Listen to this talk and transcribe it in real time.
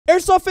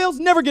Airsoft fails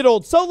never get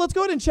old. So let's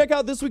go ahead and check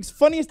out this week's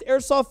funniest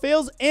airsoft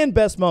fails and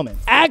best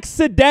moments.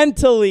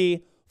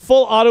 Accidentally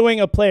full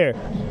autoing a player.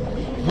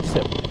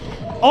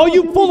 Oh,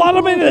 you full auto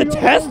him into the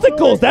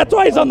testicles. That's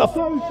why he's on the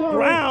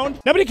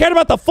ground. Nobody cared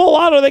about the full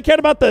auto. They cared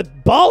about the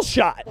ball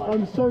shot.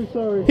 I'm so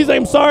sorry. He's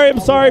like, I'm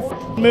sorry.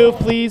 Move,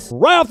 please.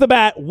 Right off the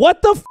bat,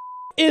 what the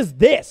is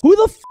this? Who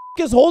the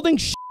is holding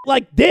shit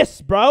like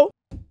this, bro?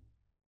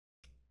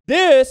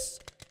 This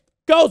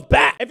goes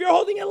back. If you're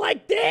holding it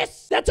like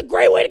this, that's a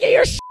great way to get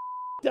your shit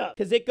up.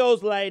 Because it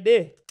goes like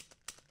this.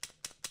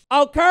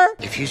 Okay?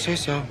 If you say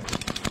so.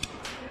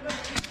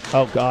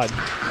 Oh, God.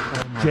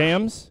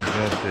 Jams?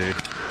 Yes, dude.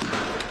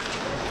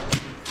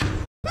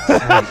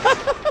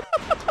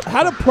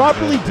 How to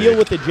properly deal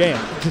with the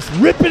jam. Just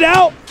rip it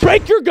out,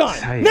 break your gun.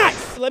 Tight.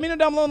 Nice. Let me know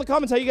down below in the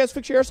comments how you guys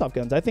fix your airsoft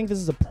guns. I think this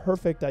is a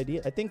perfect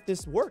idea. I think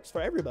this works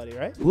for everybody,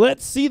 right?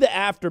 Let's see the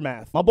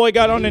aftermath. My boy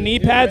got on the knee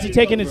pads. He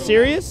taking it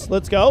serious.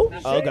 Let's go.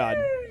 Oh, God.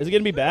 Is it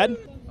going to be bad?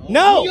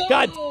 No.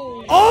 God.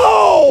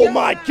 Oh,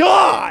 my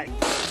God.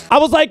 I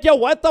was like, yo,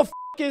 what the f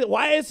is,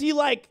 why is he,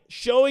 like,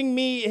 showing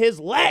me his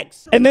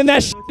legs? And then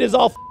that shit is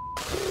all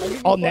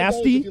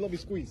nasty.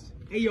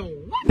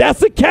 That's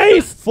the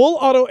case. Full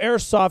auto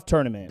airsoft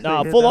tournament.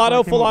 Full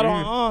auto.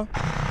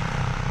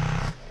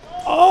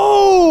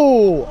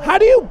 Oh, how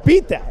do you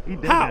beat that?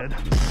 How?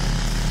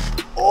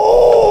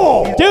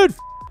 Oh, dude,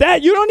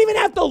 that you don't even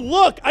have to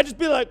look. I just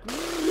be like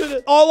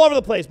all over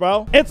the place,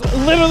 bro. It's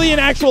literally an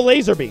actual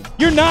laser beam.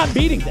 You're not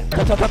beating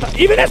that.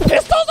 Even his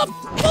pistols are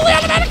fully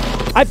automatic.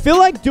 I feel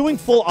like doing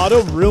full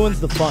auto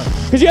ruins the fun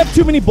because you have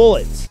too many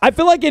bullets. I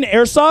feel like in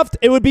airsoft,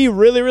 it would be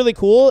really, really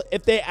cool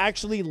if they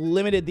actually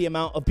limited the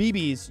amount of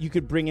BBs you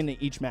could bring into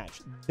each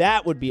match.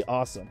 That would be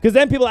awesome because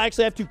then people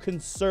actually have to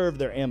conserve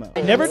their ammo.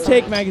 Never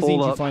take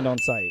magazines you find on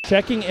site.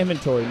 Checking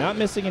inventory, not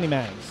missing any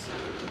mags.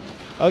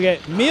 Okay,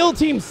 meal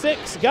team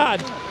 6.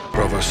 God.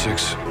 Bravo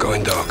 6,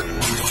 going dark.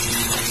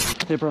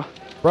 Hey, bro.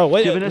 Bro,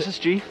 wait. Do you have an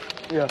SSG?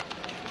 Yeah.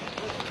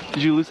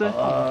 Did you lose that?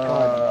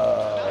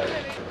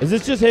 Is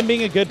this just him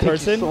being a good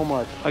person? Thank you so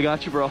much. I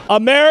got you, bro.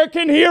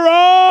 American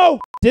hero!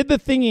 Did the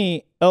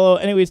thingy. Oh,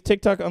 anyways,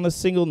 TikTok on the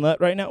single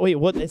nut right now. Wait,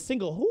 what? A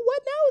single who?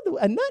 What now?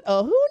 A nut?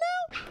 A who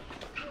now?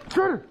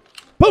 Shredder.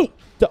 Boom!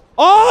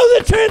 Oh,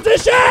 the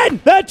transition!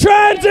 The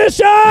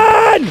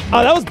transition!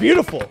 Oh, that was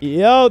beautiful.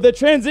 Yo, the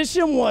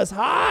transition was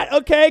hot.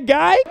 Okay,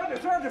 guy.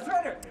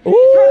 Surrender.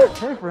 Ooh.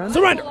 Hey, friend.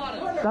 Surrender.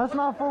 That's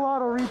not full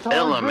auto, retard.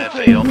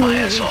 LMFA on my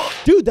ass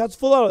off. Dude, that's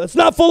full auto. That's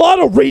not full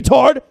auto,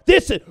 retard.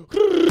 This is...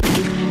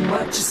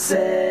 What you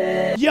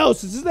said. Yo,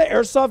 so this is the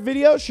airsoft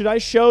video. Should I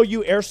show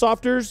you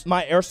airsofters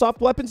my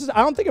airsoft weapons? I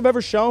don't think I've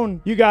ever shown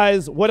you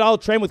guys what I'll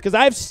train with because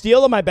I have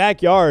steel in my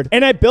backyard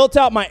and I built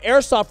out my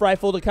airsoft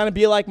rifle to kind of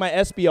be like my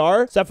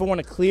SBR. So if I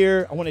want to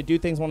clear, I want to do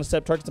things, I want to set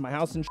up targets in my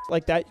house and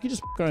like that, you can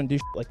just go and do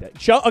like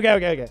that. Show?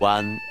 Okay.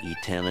 One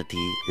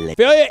eternity later.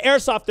 Feel ya,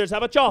 airsofters. How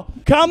about y'all?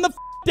 Calm the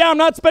down. I'm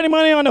not spending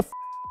money on a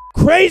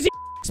crazy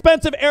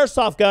expensive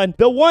airsoft gun.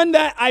 The one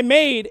that I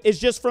made is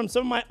just from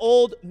some of my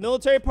old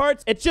military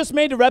parts. It's just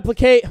made to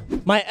replicate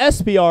my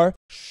SBR.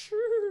 Sure.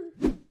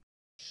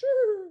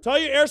 Tell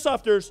you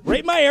airsofters,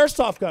 rate my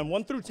airsoft gun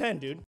 1 through 10,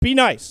 dude. Be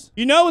nice.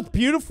 You know it's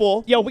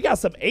beautiful. Yo, we got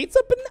some 8s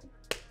up in there.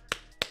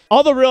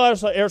 All the real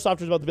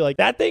airsofters about to be like,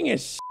 that thing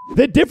is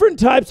the different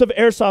types of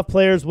airsoft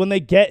players when they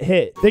get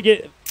hit. They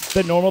get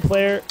the normal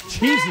player.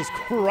 Jesus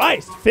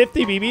Christ.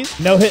 50 BBs.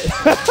 No hit.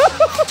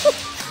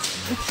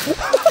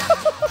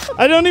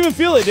 I don't even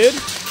feel it, dude.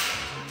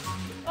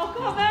 Oh,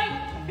 come on, mate.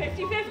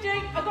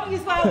 50-50. I got you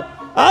as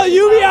well. Oh,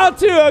 you be out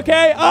too,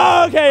 okay?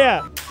 Oh, okay,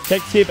 yeah.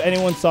 Check to see if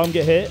anyone saw him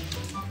get hit.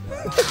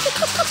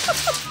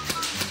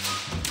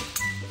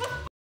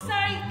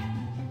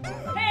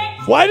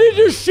 Why did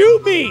you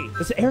shoot me?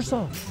 It's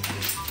airsoft.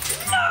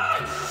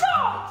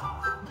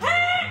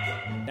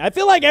 I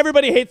feel like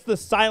everybody hates the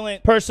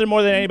silent person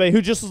more than anybody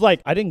who just is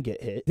like, I didn't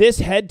get hit. This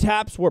head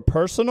taps were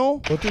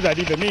personal. What does that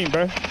even mean,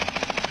 bro?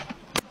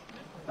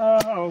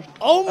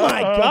 Oh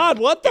my God,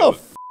 what the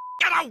f?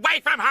 Get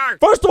away from her!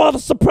 First of all, the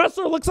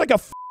suppressor looks like a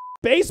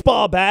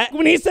baseball bat.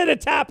 When he said a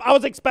tap, I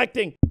was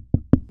expecting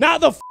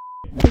not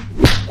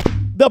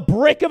the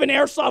brick of an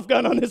airsoft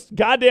gun on this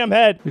goddamn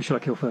head. Who should I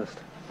kill first?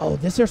 Oh,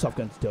 this airsoft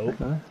gun's dope.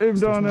 Him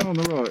down there on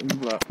the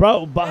right.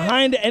 Bro,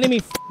 behind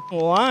enemy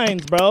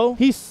lines, bro.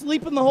 He's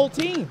sleeping the whole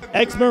team.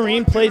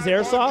 Ex-Marine plays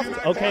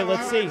airsoft. Okay,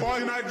 let's see.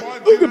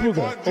 Ooga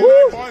booga.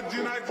 Ooh.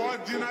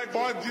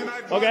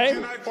 Okay.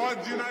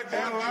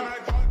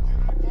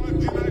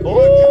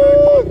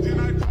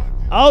 Ooh.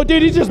 Oh,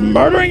 dude, he's just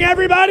murdering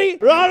everybody.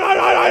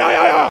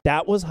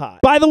 That was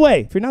hot. By the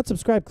way, if you're not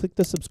subscribed, click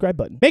the subscribe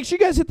button. Make sure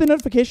you guys hit the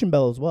notification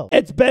bell as well.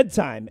 It's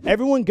bedtime.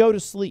 Everyone go to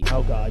sleep.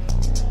 Oh, God.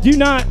 Do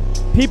not.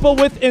 People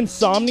with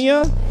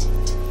insomnia.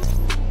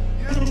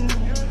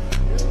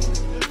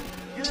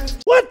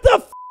 What the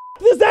f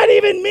does that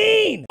even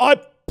mean? I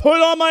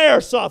put on my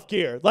airsoft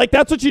gear. Like,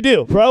 that's what you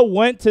do. Bro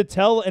went to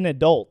tell an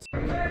adult.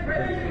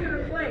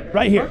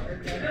 Right here.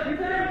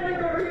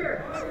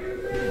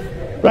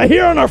 Right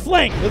here on our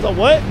flank. There's a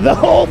what? The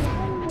whole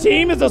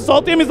team is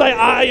assaulting him. He's like,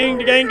 I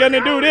ain't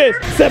gonna do this.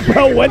 Said,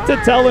 bro, went to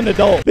tell an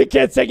adult. The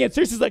kid's taking it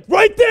seriously. He's like,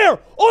 right there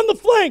on the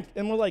flank.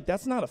 And we're like,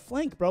 that's not a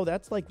flank, bro.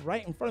 That's like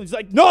right in front of him. He's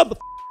like, no, the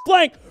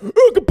flank.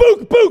 Ooga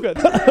booga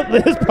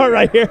booga. This part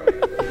right here.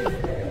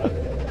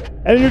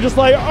 And you're just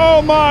like,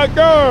 oh my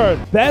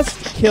God.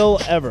 Best kill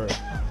ever.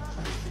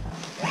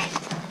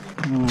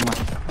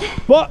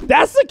 Well,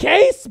 that's the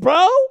case,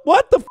 bro.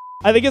 What the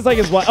I think it's like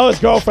his wife. Oh, his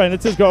girlfriend.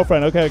 It's his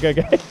girlfriend. Okay.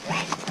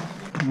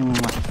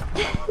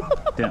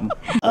 Damn.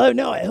 Oh,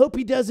 no. I hope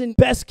he doesn't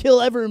best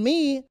kill ever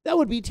me. That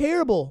would be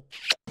terrible.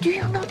 Do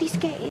you know these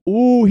gays?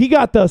 Ooh, he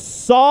got the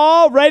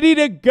saw ready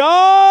to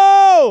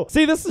go.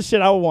 See, this is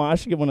shit I would want. I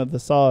should get one of the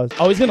saws.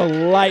 Oh, he's going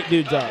to light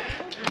dudes up.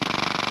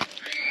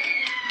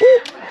 Ooh.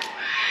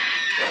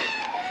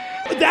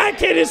 That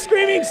kid is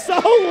screaming so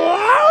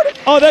loud.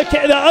 Oh,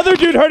 the other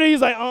dude heard it.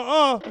 He's like,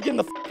 I'm getting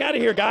the fuck out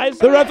of here, guys.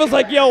 The ref was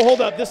like, yo,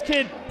 hold up. This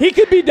kid, he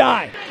could be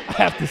dying. I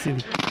have to see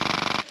this.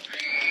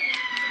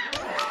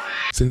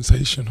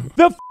 Sensational.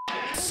 The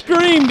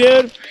scream,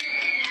 dude.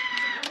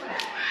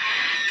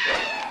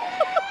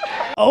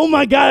 Oh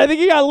my God, I think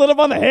he got lit up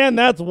on the hand.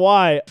 That's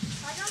why.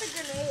 I got a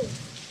grenade.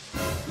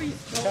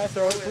 Please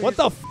don't. What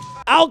the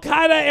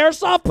Al-Qaeda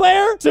airsoft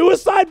player?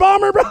 Suicide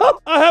bomber, bro?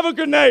 I have a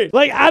grenade.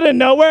 Like, out of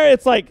nowhere,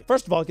 it's like,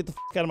 first of all, get the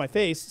out of my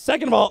face.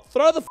 Second of all,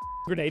 throw the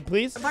grenade,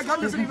 please. My gun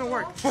doesn't even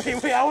work.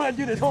 Wait, I want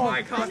to do this. Hold on.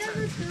 I never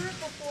threw it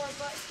before,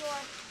 but sure.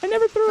 I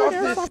never threw an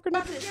airsoft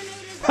grenade. The grenade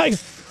is Like,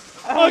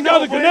 I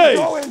got a grenade.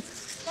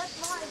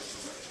 that's mine.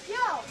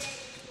 Yo.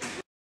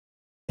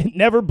 It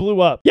never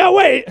blew up. Yeah,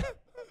 wait.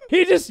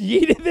 He just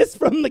yeeted this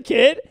from the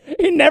kid.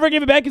 He never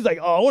gave it back. He's like,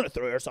 oh, I want to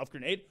throw an airsoft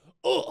grenade.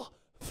 Ugh.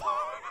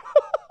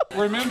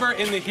 Remember,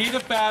 in the heat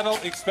of battle,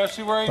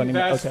 especially wearing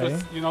vests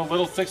with,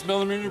 little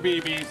 6mm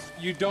BBs,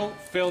 you don't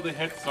feel the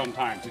hit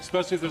sometimes,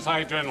 especially if there's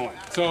high adrenaline.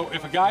 So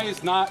if a guy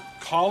is not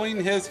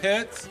calling his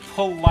hits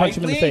politely, punch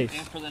him in the face.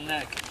 aim for the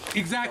neck.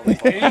 Exactly.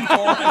 Aim for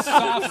a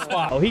soft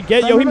spot. Oh, he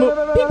moved.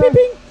 Ping, ping,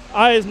 ping.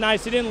 Oh, it's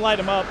nice. He didn't light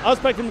him up. I was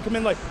expecting him to come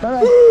in like,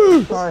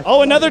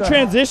 oh, another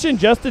transition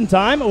just in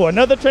time. Oh,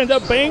 another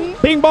transition. Bing,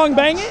 bing, bong,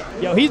 bang it.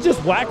 Yo, he's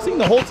just waxing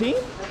the whole team.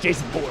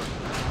 Jason Ford.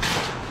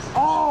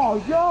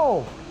 Oh,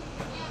 yo.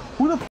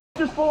 Who the f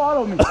just full out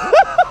on me?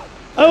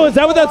 Oh, is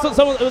that what that's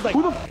someone? It was like,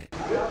 Who the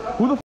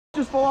f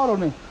just full out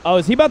on me? oh,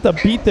 is he about to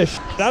beat the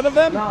shit out of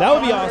them? That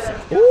would be awesome.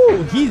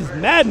 Ooh, he's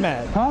mad.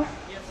 Huh?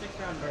 He has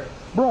 6-round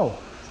burst. Bro.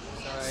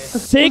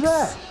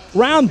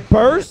 6-round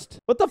burst?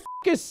 What the f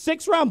is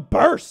 6-round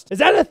burst? Is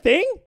that a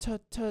thing?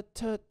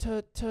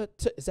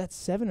 Is that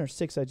 7 or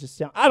 6?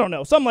 I don't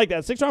know. Something like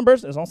that. 6-round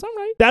burst. Does all sound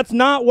right? That's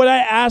not what I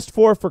asked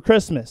for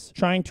Christmas.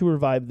 Trying to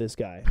revive this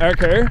guy. Eric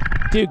Kerr,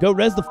 dude, go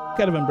res the f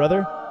out of him,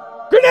 brother.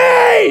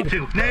 Grenade!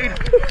 2, nade.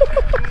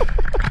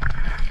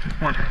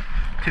 1,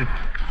 2,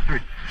 3,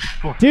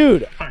 4.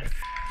 Dude,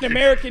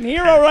 American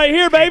hero right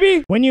here,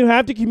 baby. When you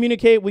have to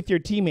communicate with your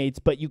teammates,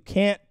 but you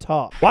can't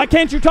talk. Why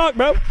can't you talk,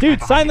 bro?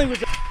 Dude, sign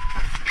language.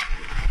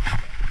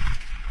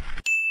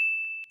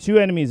 2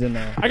 enemies in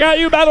there. I got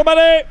you, battle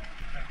buddy.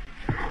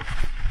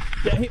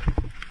 Yeah,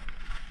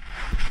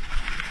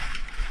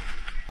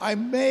 I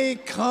may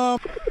come.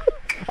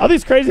 all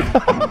these crazy.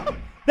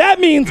 That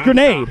means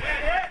grenade.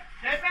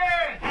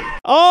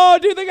 Oh,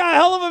 dude, they got a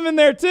hell of them in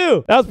there,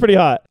 too. That was pretty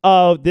hot.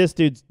 Oh, this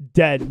dude's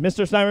dead.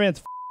 Mr.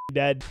 Sniperman's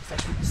dead. He's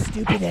like,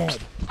 stupid head.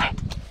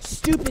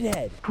 Stupid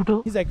head.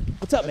 He's like,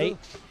 what's up, mate?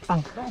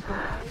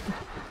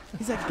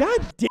 He's like, God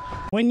damn.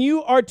 When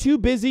you are too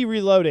busy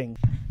reloading.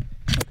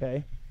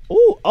 Okay.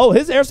 Ooh, oh,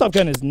 his airsoft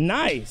gun is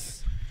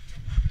nice.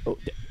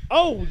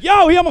 Oh,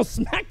 yo, he almost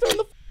smacked her in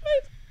the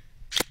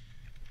face.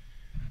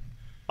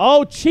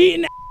 Oh,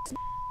 cheating ass.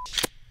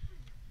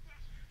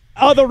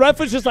 Oh, the ref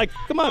was just like,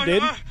 come on,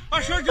 dude.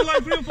 I showed you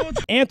like 3 or 4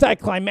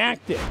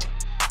 Anticlimactic.